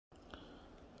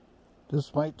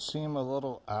This might seem a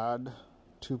little odd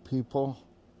to people,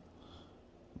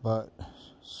 but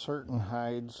certain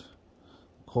hides,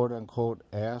 quote unquote,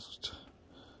 asked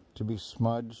to be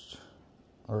smudged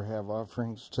or have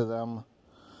offerings to them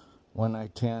when I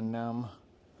tan them.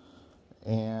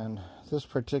 And this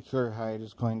particular hide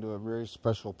is going to a very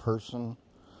special person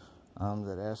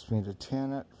that asked me to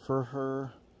tan it for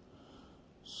her.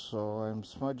 So I'm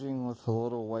smudging with a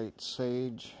little white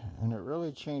sage, and it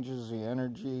really changes the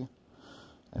energy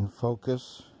and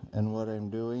focus in what I'm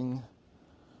doing.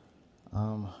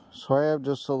 So I have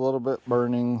just a little bit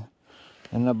burning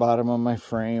in the bottom of my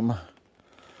frame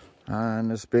on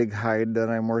this big hide that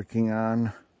I'm working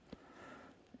on.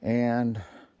 And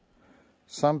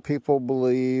some people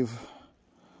believe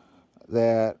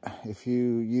that if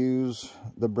you use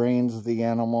the brains of the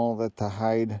animal that the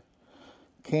hide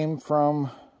came from,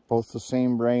 both the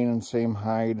same brain and same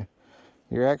hide,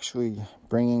 you're actually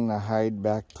bringing the hide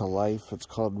back to life. It's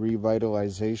called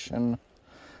revitalization.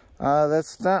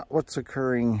 That's not what's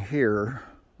occurring here,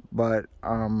 but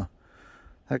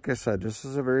like I said, this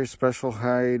is a very special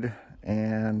hide,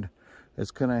 and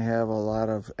it's going to have a lot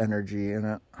of energy in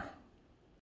it.